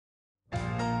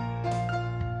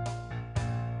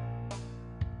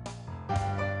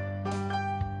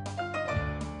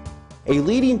A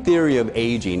leading theory of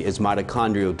aging is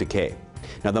mitochondrial decay.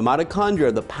 Now, the mitochondria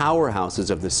are the powerhouses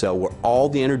of the cell where all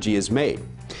the energy is made.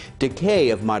 Decay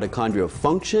of mitochondrial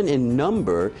function and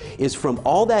number is from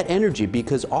all that energy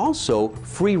because also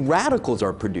free radicals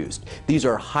are produced. These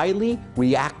are highly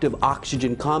reactive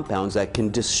oxygen compounds that can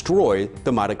destroy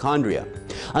the mitochondria.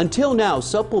 Until now,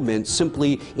 supplements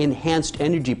simply enhanced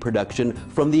energy production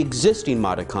from the existing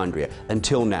mitochondria.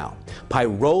 Until now.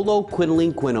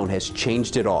 Pyrroloquinoline quinone has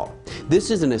changed it all. This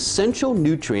is an essential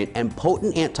nutrient and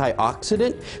potent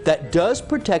antioxidant that does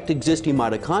protect existing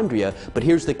mitochondria, but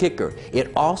here's the kicker.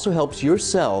 It also helps your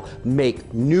cell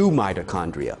make new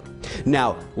mitochondria.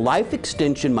 Now, Life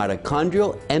Extension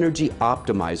Mitochondrial Energy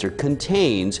Optimizer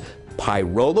contains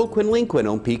pyrroloquinoline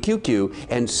quinone, PQQ,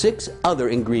 and 6 other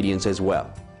ingredients as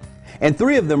well. And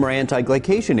 3 of them are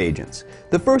anti-glycation agents.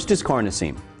 The first is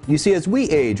carnosine. You see, as we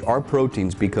age, our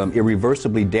proteins become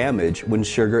irreversibly damaged when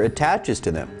sugar attaches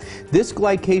to them. This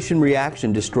glycation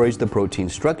reaction destroys the protein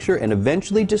structure and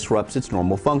eventually disrupts its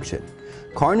normal function.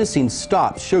 Carnosine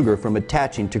stops sugar from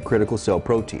attaching to critical cell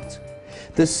proteins.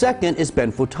 The second is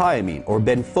benfotiamine, or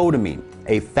benfotiamine,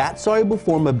 a fat-soluble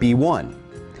form of B1.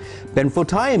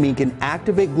 Benfotiamine can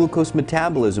activate glucose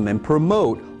metabolism and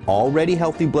promote already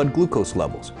healthy blood glucose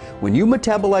levels. When you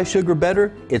metabolize sugar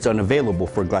better, it's unavailable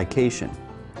for glycation.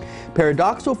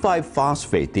 Pyridoxal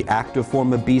 5-phosphate, the active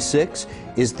form of B6,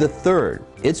 is the third.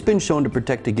 It's been shown to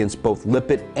protect against both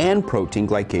lipid and protein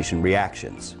glycation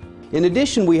reactions. In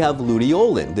addition, we have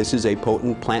luteolin. This is a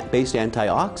potent plant-based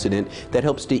antioxidant that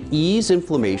helps to ease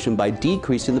inflammation by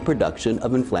decreasing the production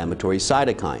of inflammatory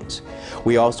cytokines.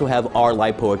 We also have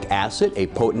R-Lipoic acid, a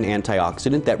potent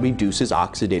antioxidant that reduces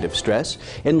oxidative stress.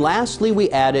 And lastly, we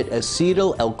added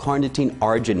acetyl L-carnitine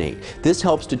arginate. This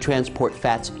helps to transport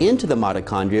fats into the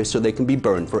mitochondria so they can be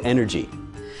burned for energy.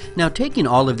 Now, taking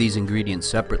all of these ingredients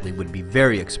separately would be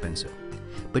very expensive.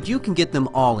 But you can get them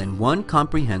all in one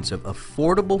comprehensive,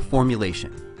 affordable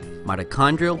formulation,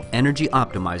 Mitochondrial Energy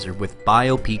Optimizer with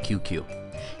BioPQQ.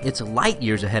 It's light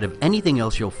years ahead of anything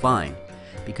else you'll find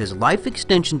because Life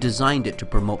Extension designed it to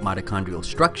promote mitochondrial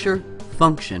structure,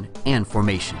 function, and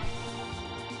formation.